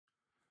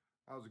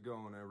How's it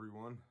going,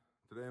 everyone?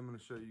 Today I'm going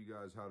to show you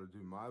guys how to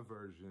do my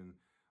version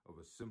of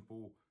a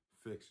simple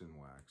fixin'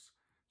 wax.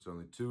 It's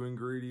only 2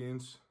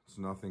 ingredients. It's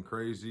nothing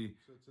crazy.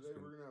 So today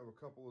we're going to have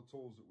a couple of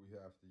tools that we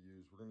have to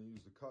use. We're going to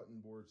use the cutting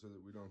board so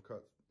that we don't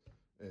cut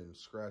and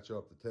scratch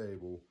up the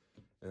table.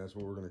 And that's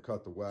what we're going to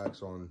cut the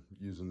wax on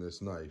using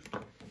this knife.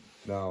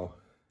 Now,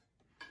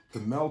 to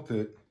melt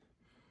it,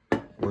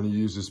 we're going to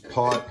use this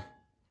pot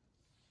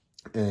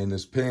and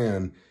this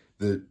pan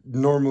that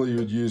normally you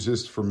would use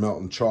this for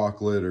melting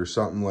chocolate or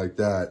something like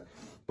that.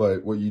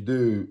 But what you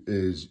do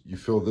is you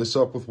fill this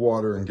up with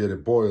water and get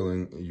it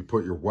boiling. You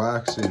put your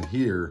wax in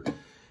here,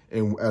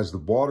 and as the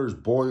water's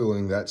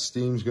boiling, that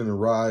steam's gonna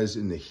rise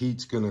and the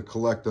heat's gonna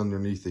collect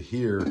underneath of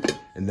here.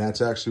 And that's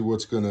actually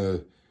what's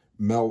gonna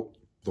melt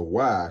the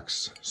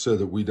wax so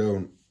that we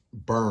don't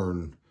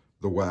burn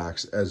the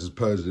wax, as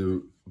opposed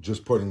to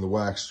just putting the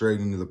wax straight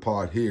into the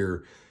pot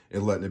here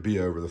and letting it be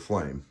over the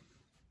flame.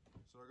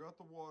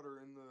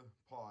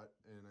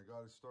 And I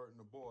got it starting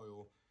to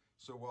boil.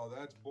 So while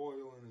that's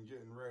boiling and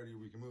getting ready,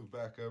 we can move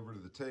back over to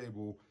the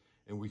table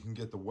and we can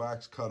get the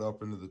wax cut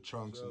up into the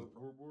chunks. So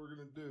what we're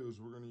gonna do is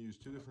we're gonna use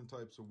 2 different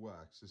types of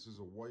wax. This is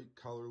a white,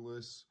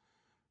 colorless,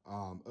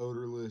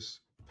 odorless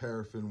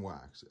paraffin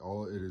wax.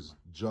 It is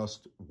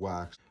just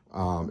wax.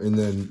 And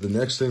then the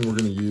next thing we're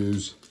gonna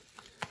use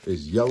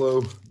is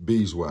yellow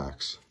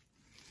beeswax.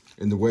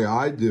 And the way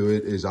I do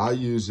it is I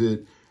use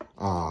it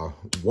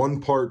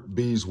 1 part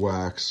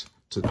beeswax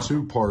to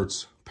 2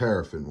 parts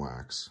paraffin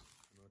wax.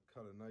 I'm gonna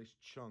cut a nice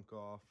chunk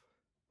off,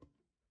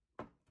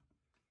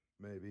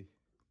 maybe.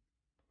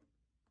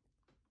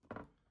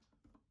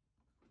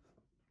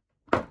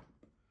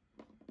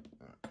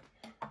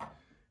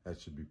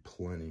 That should be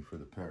plenty for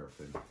the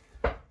paraffin.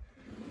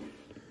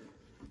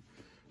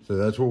 So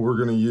that's what we're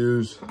gonna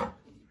use.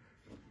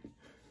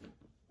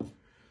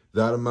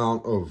 That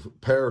amount of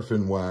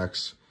paraffin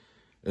wax,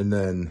 and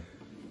then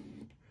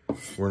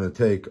we're gonna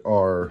take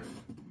our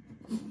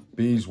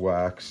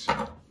beeswax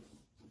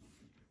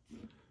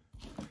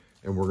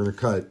and we're going to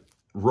cut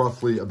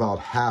roughly about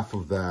half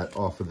of that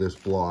off of this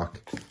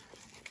block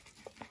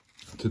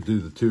to do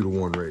the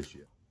 2-to-1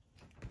 ratio.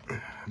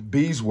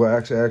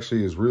 Beeswax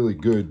actually is really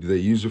good. They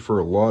use it for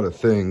a lot of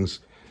things.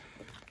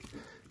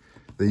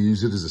 They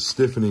use it as a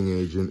stiffening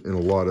agent in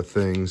a lot of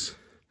things.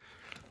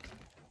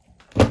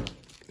 There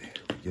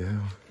we go.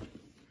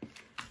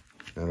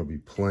 That'll be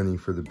plenty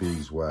for the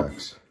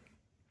beeswax.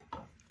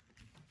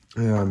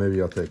 Yeah, maybe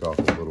I'll take off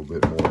a little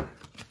bit more.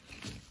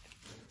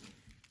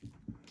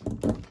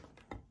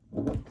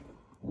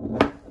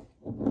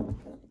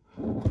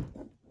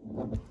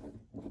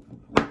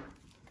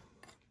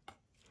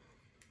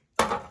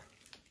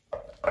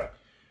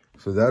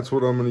 So that's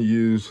what I'm going to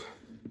use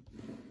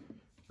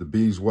the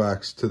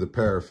beeswax to the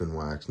paraffin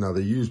wax. Now,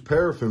 they use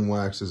paraffin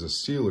wax as a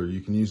sealer.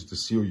 You can use it to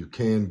seal your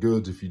canned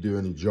goods if you do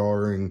any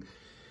jarring,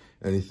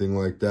 anything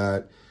like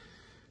that.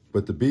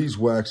 But the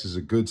beeswax is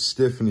a good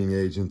stiffening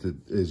agent that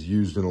is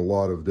used in a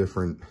lot of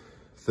different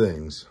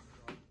things.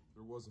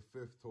 There was a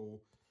 5th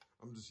tool.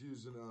 I'm just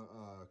using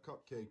a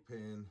cupcake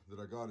pan that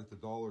I got at the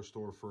dollar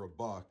store for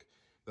 $1.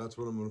 That's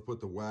what I'm going to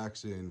put the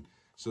wax in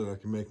so that I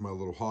can make my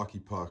little hockey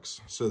pucks,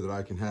 so that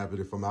I can have it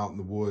if I'm out in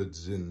the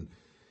woods and,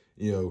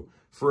 you know,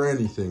 for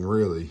anything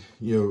really.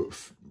 You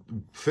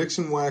know,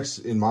 fixing wax,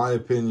 in my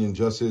opinion,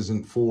 just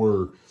isn't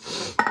for,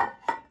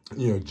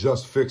 you know,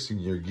 just fixing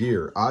your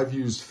gear. I've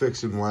used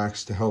fixin'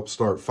 wax to help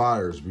start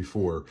fires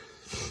before.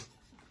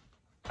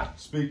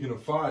 Speaking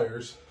of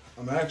fires,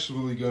 I'm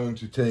actually going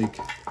to take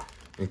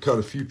and cut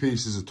a few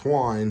pieces of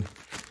twine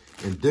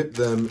and dip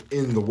them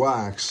in the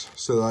wax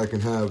so that I can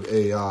have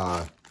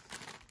a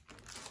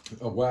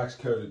wax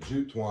coated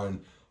jute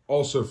twine,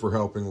 also for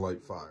helping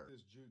light fire.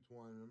 This jute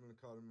twine, I'm going to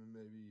cut them in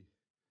maybe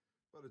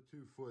about a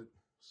 2-foot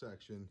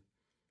section.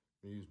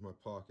 I'm going to use my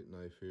pocket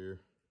knife here.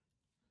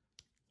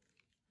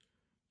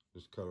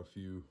 Just cut a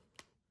few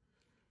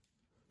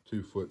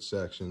 2-foot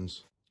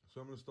sections.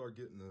 So I'm going to start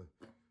getting the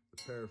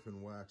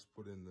paraffin wax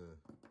put in the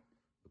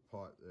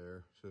pot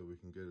there so we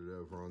can get it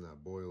over on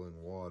that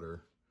boiling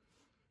water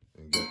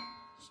and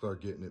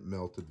start getting it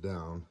melted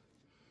down.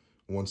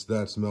 Once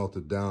that's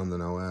melted down,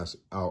 then I'll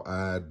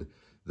add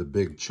the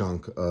big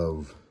chunk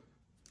of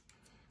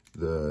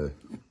the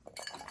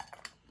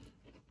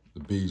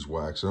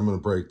beeswax. And I'm going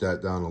to break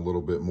that down a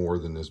little bit more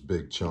than this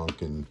big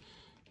chunk, and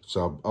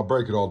so I'll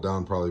break it all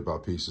down probably by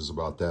pieces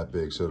about that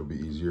big, so it'll be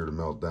easier to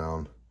melt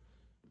down.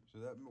 So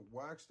that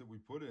wax that we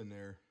put in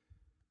there,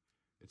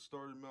 it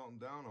started melting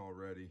down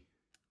already.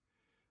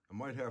 I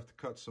might have to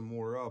cut some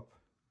more up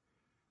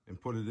and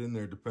put it in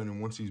there, depending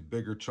once these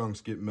bigger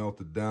chunks get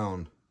melted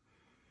down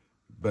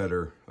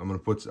better. I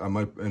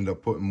might end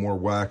up putting more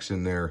wax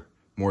in there,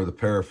 more of the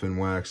paraffin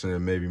wax, and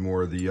then maybe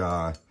more of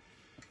the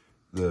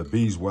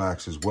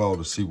beeswax as well,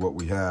 to see what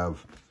we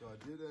have. So I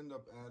did end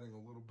up adding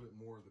a little bit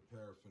more of the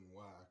paraffin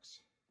wax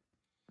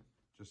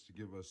just to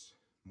give us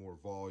more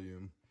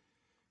volume.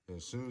 And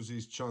as soon as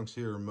these chunks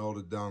here are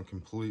melted down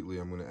completely,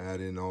 I'm going to add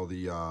in all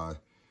the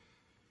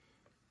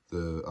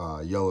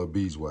yellow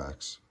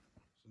beeswax.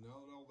 So now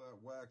that all that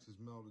wax is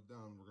melted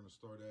down, we're going to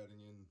start adding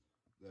in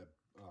that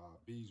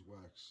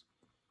beeswax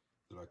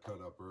that I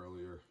cut up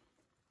earlier.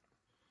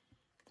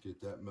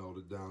 Get that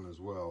melted down as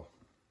well.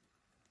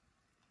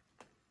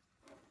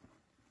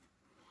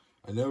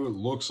 I know it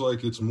looks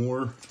like it's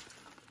more,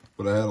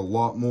 but I had a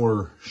lot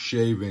more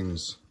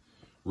shavings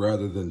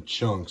rather than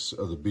chunks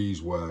of the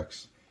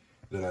beeswax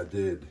than I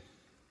did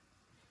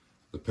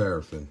the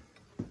paraffin.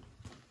 Back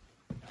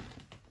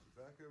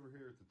over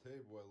here at the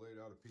table, I laid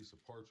out a piece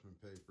of parchment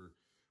paper,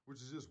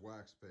 which is just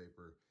wax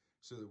paper,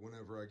 so that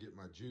whenever I get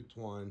my jute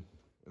twine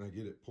and I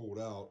get it pulled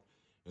out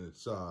and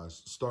it's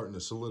starting to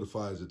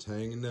solidify as it's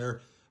hanging there,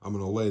 I'm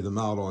going to lay them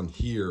out on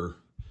here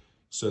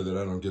so that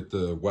I don't get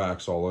the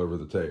wax all over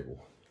the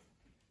table.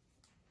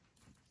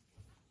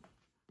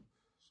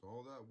 So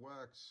all that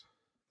wax,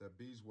 that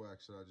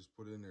beeswax that I just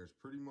put in there is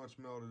pretty much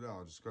melted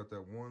out. Just got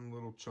that one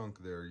little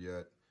chunk there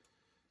yet.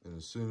 And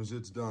as soon as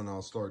it's done,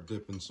 I'll start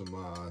dipping some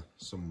of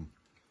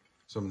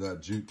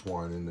that jute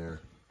twine in there.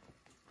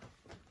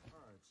 All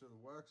right, so the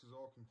wax is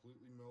all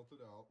completely melted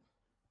down.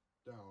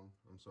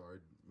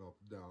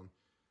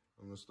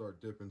 I'm gonna start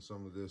dipping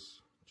some of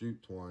this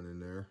jute twine in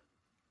there.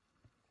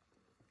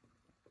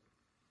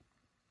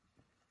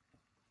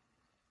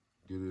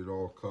 Get it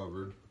all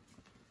covered.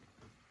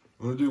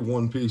 I'm gonna do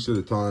one piece at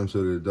a time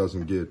so that it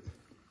doesn't get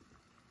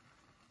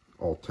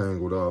all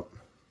tangled up.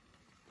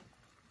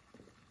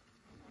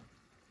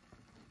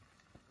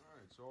 All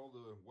right, so all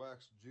the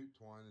waxed jute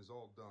twine is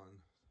all done.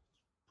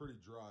 It's pretty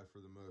dry for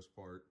the most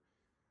part.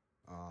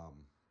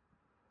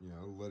 You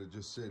know, let it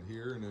just sit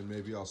here, and then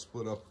maybe I'll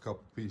split up a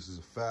couple pieces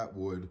of fat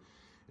wood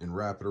and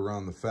wrap it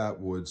around the fat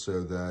wood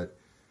so that,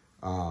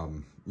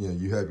 you know,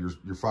 you have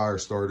your fire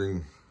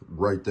starting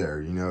right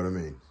there, you know what I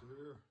mean? So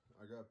here,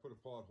 I got to put a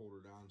pot holder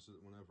down so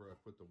that whenever I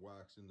put the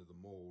wax into the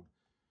mold,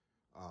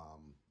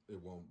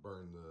 it won't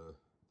burn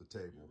the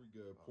table. Here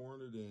we go,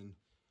 pouring it in.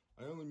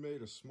 I only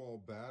made a small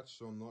batch,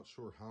 so I'm not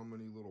sure how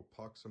many little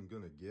pucks I'm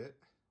going to get.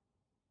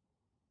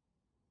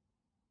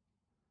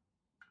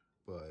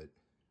 But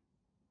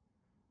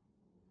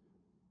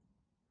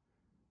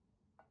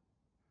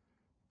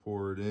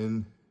pour it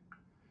in,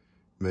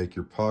 make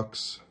your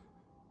pucks.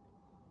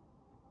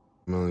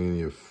 I'm only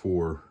gonna get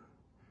 4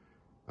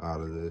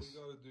 out of this. What you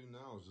gotta do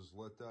now is just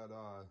let that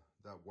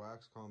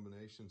wax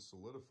combination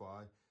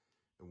solidify,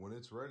 and when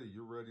it's ready,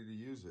 you're ready to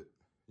use it.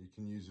 You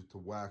can use it to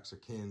wax a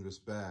canvas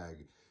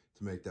bag,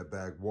 to make that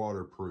bag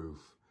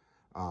waterproof.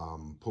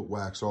 Put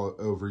wax all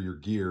over your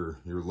gear,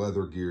 your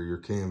leather gear, your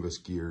canvas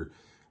gear.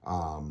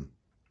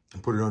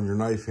 Put it on your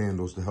knife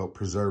handles to help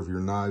preserve your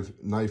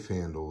knife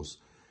handles.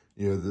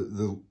 You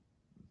know,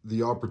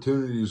 the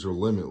opportunities are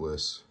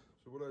limitless.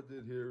 So what I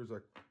did here is I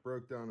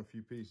broke down a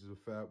few pieces of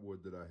fat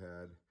wood that I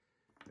had,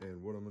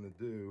 and what I'm going to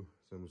do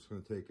is I'm just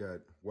going to take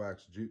that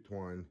waxed jute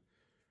twine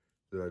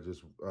that I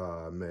just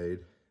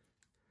made,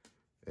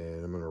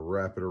 and I'm going to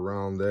wrap it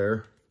around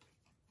there,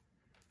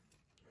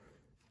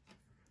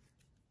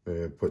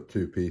 and put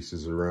 2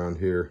 pieces around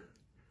here,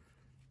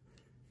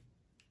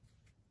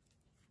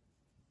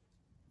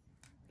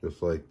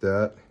 just like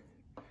that.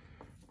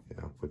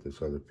 Yeah, I'll put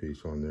this other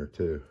piece on there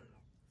too.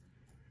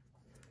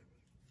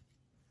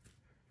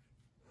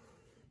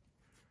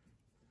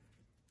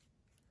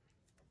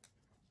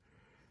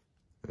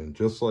 And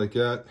just like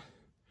that,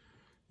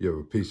 you have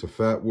a piece of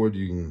fat wood.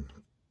 You can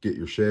get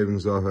your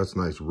shavings off. That's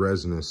nice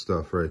resinous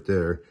stuff right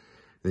there.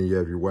 Then you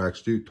have your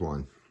waxed jute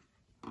twine.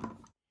 All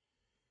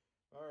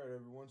right,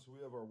 everyone. So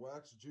we have our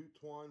waxed jute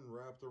twine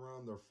wrapped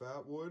around our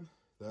fat wood.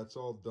 That's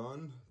all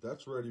done.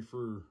 That's ready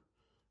for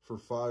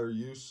fire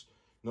use.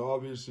 Now,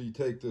 obviously, you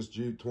take this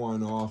jute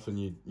twine off and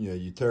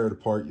you tear it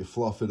apart, you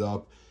fluff it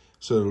up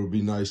so it'll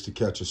be nice to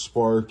catch a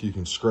spark. You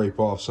can scrape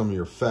off some of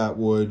your fat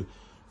wood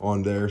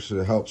on there so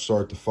it helps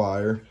start the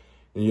fire.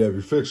 And you have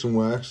your fixin'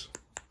 wax.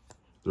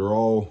 They're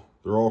all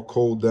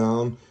cooled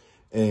down,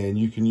 and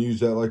you can use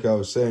that, like I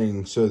was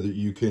saying, so that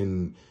you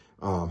can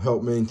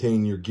help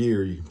maintain your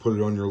gear. You can put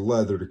it on your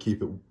leather to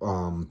keep it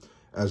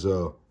as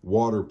a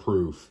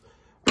waterproof.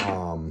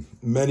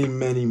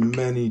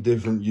 Many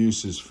different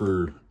uses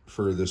for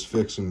this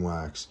fixin'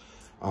 wax.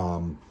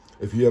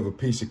 If you have a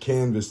piece of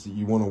canvas that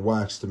you want to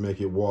wax to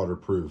make it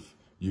waterproof,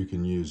 you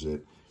can use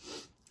it.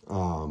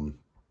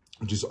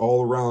 Just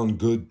all around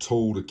good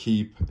tool to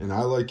keep, and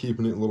I like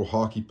keeping it in little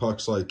hockey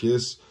pucks like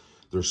this.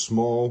 They're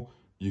small.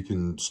 You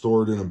can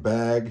store it in a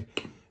bag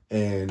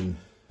and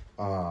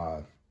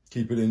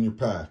keep it in your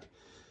pack.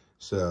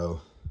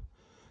 So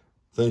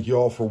thank you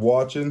all for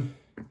watching.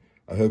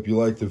 I hope you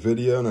liked the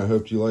video, and I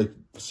hope you liked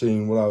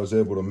seeing what I was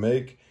able to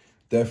make.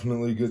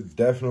 Definitely going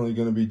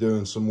to be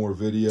doing some more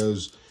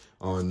videos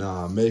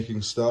on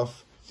making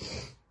stuff.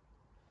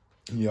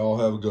 Y'all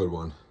have a good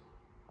one.